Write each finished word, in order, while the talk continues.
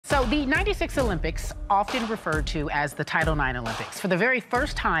So the '96 Olympics, often referred to as the Title IX Olympics, for the very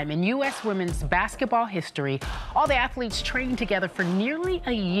first time in U.S. women's basketball history, all the athletes trained together for nearly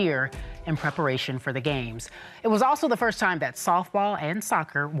a year in preparation for the games. It was also the first time that softball and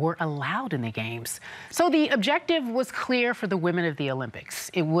soccer were allowed in the games. So the objective was clear for the women of the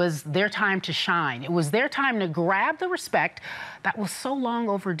Olympics. It was their time to shine. It was their time to grab the respect that was so long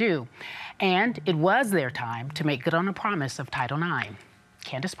overdue. And it was their time to make good on a promise of Title IX.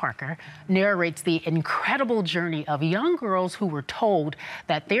 Candace Parker narrates the incredible journey of young girls who were told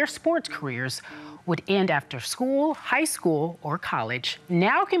that their sports careers would end after school, high school, or college,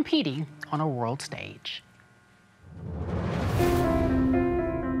 now competing on a world stage.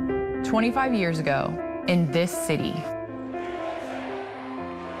 25 years ago, in this city,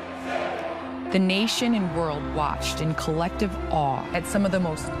 the nation and world watched in collective awe at some of the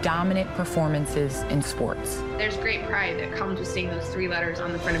most dominant performances in sports. There's great pride that comes with seeing those 3 letters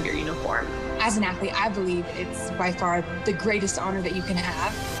on the front of your uniform. As an athlete, I believe it's by far the greatest honor that you can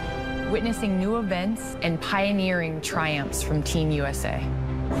have. Witnessing new events and pioneering triumphs from Team USA.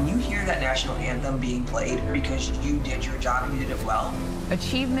 When you hear that national anthem being played because you did your job and you did it well.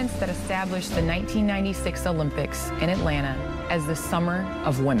 Achievements that established the 1996 Olympics in Atlanta as the Summer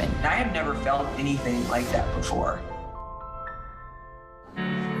of Women. I have never felt anything like that before.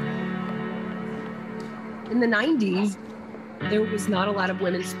 In the 90s, there was not a lot of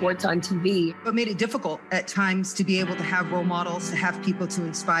women's sports on TV. It made it difficult at times to be able to have role models, to have people to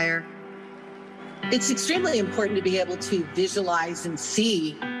inspire. It's extremely important to be able to visualize and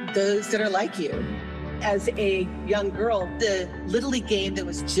see those that are like you. As a young girl, the Little League game that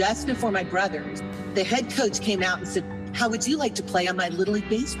was just before my brother's, the head coach came out and said, "How would you like to play on my Little League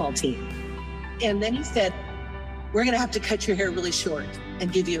baseball team?" And then he said, "We're gonna have to cut your hair really short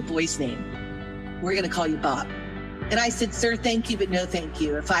and give you a boy's name. We're gonna call you Bob." And I said, "Sir, thank you, but no thank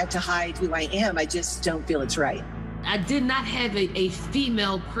you. If I have to hide who I am, I just don't feel it's right." I did not have a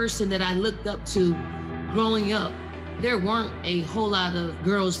female person that I looked up to growing up. There weren't a whole lot of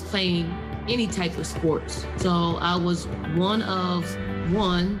girls playing any type of sports. So I was one of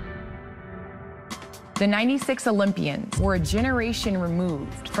one. The '96 Olympians were a generation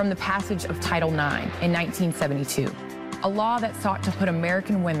removed from the passage of Title IX in 1972, a law that sought to put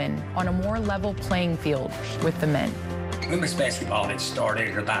American women on a more level playing field with the men. Women's basketball had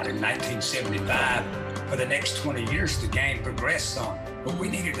started about in 1975. For the next 20 years, the game progressed some, but we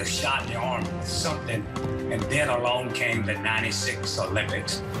needed a shot in the arm, something, and then along came the '96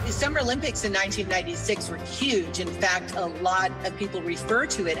 Olympics. The Summer Olympics in 1996 were huge. In fact, a lot of people refer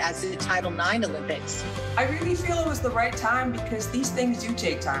to it as the Title IX Olympics. I really feel it was the right time because these things do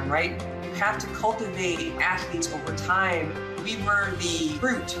take time, right? You have to cultivate athletes over time. We were the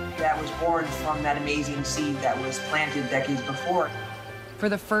fruit that was born from that amazing seed that was planted decades before. For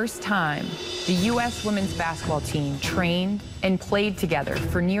the first time, the U.S. women's basketball team trained and played together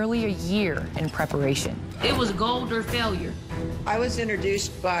for nearly a year in preparation. It was gold or failure. I was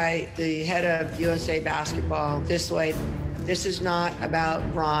introduced by the head of USA Basketball this way. This is not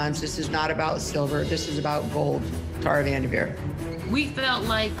about bronze. This is not about silver. This is about gold. Tara Vanderveer. We felt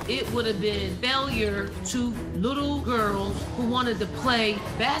like it would have been failure to little girls who wanted to play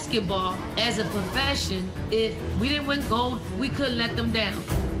basketball as a profession. If we didn't win gold, we couldn't let them down.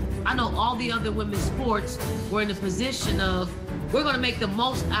 I know all the other women's sports were in a position of, we're gonna make the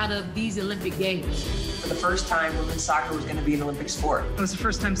most out of these Olympic Games. For the first time, women's soccer was gonna be an Olympic sport. It was the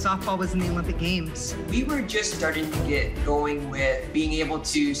first time softball was in the Olympic Games. We were just starting to get going with being able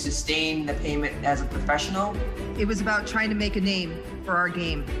to sustain the payment as a professional. It was about trying to make a name for our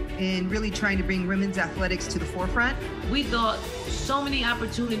game and really trying to bring women's athletics to the forefront. We thought so many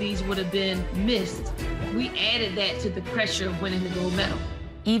opportunities would have been missed. We added that to the pressure of winning the gold medal.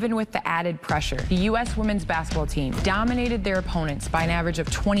 Even with the added pressure, the U.S. women's basketball team dominated their opponents by an average of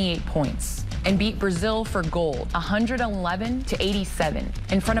 28 points and beat Brazil for gold, 111-87,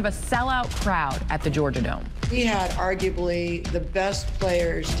 in front of a sellout crowd at the Georgia Dome. We had arguably the best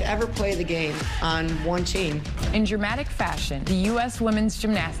players to ever play the game on one team. In dramatic fashion, the U.S. women's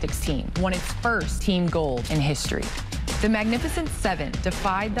gymnastics team won its first team gold in history. The Magnificent Seven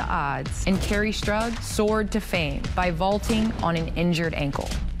defied the odds, and Carrie Strug soared to fame by vaulting on an injured ankle.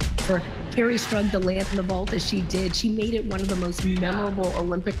 For Carrie Strug to land the vault as she did, she made it one of the most memorable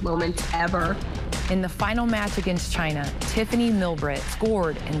Olympic moments ever. In the final match against China, Tiffany Milbrett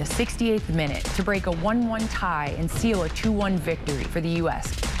scored in the 68th minute to break a 1-1 tie and seal a 2-1 victory for the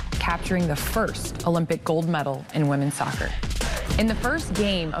U.S., capturing the first Olympic gold medal in women's soccer. In the first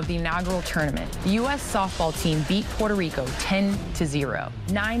game of the inaugural tournament, the U.S. softball team beat Puerto Rico 10-0.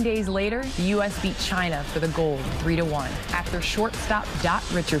 9 days later, the U.S. beat China for the gold 3-1 after shortstop Dot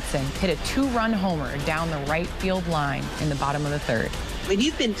Richardson hit a 2-run homer down the right field line in the bottom of the third. When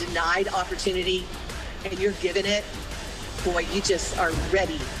you've been denied opportunity and you're given it, boy, you just are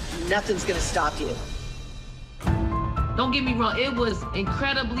ready. Nothing's going to stop you. Don't get me wrong, it was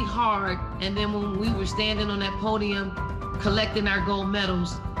incredibly hard. And then when we were standing on that podium collecting our gold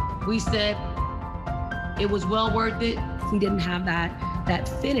medals, we said it was well worth it. If we didn't have that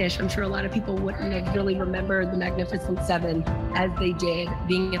finish, I'm sure a lot of people wouldn't have really remembered the Magnificent Seven as they did,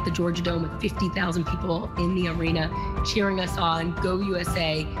 being at the Georgia Dome with 50,000 people in the arena cheering us on. Go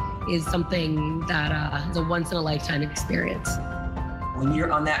USA is something that is a once-in-a-lifetime experience. When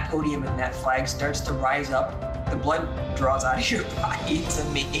you're on that podium and that flag starts to rise up, the blood draws out of your body. It's an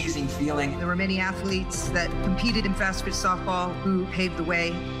amazing feeling. There were many athletes that competed in fast pitch softball who paved the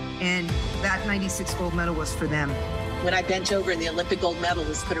way, and that 96 gold medal was for them. When I bent over and the Olympic gold medal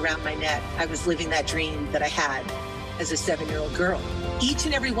was put around my neck, I was living that dream that I had as a 7-year-old girl. Each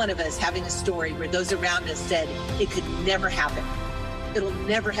and every one of us having a story where those around us said it could never happen. It'll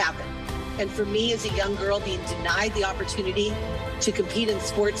never happen. And for me as a young girl, being denied the opportunity to compete in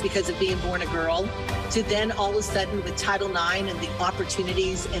sports because of being born a girl, to then all of a sudden with Title IX and the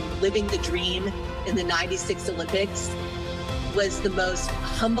opportunities and living the dream in the 96 Olympics was the most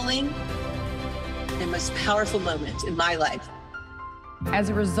humbling and most powerful moment in my life. As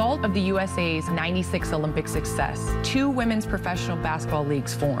a result of the USA's 96 Olympic success, 2 women's professional basketball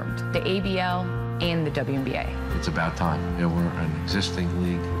leagues formed, the ABL and the WNBA. It's about time. There were an existing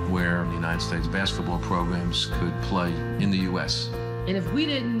league where the United States basketball programs could play in the U.S. And if we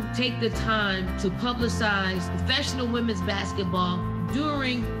didn't take the time to publicize professional women's basketball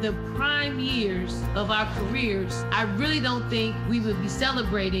during the prime years of our careers, I really don't think we would be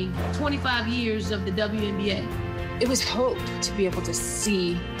celebrating 25 years of the WNBA. It was hope to be able to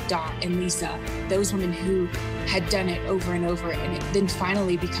see Dot and Lisa, those women who had done it over and over, and it then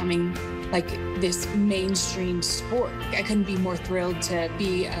finally becoming like this mainstream sport. I couldn't be more thrilled to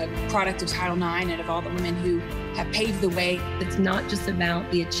be a product of Title IX and of all the women who have paved the way. It's not just about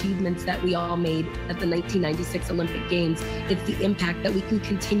the achievements that we all made at the 1996 Olympic Games. It's the impact that we can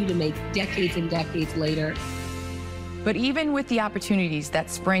continue to make decades and decades later. But even with the opportunities that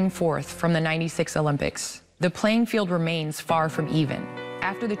sprang forth from the 96 Olympics, the playing field remains far from even.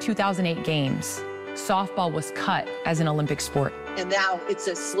 After the 2008 Games, softball was cut as an Olympic sport. And now it's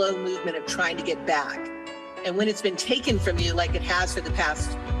a slow movement of trying to get back. And when it's been taken from you like it has for the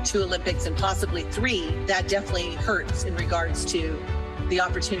past 2 Olympics and possibly 3, that definitely hurts in regards to the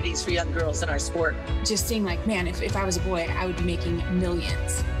opportunities for young girls in our sport. Just seeing like, man, if I was a boy, I would be making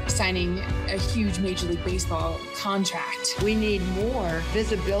millions, signing a huge Major League Baseball contract. We need more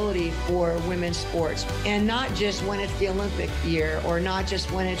visibility for women's sports, and not just when it's the Olympic year or not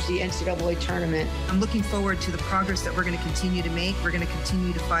just when it's the NCAA tournament. I'm looking forward to the progress that we're going to continue to make. We're going to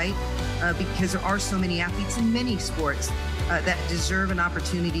continue to fight because there are so many athletes in many sports that deserve an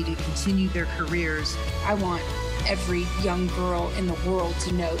opportunity to continue their careers. I want every young girl in the world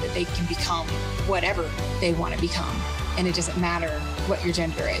to know that they can become whatever they want to become. And it doesn't matter what your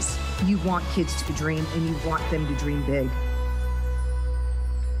gender is. You want kids to dream, and you want them to dream big.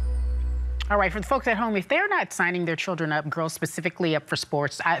 All right, for the folks at home, if they're not signing their children up, girls specifically up for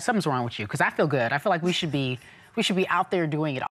sports, something's wrong with you, because I feel good. I feel like we should be out there doing it.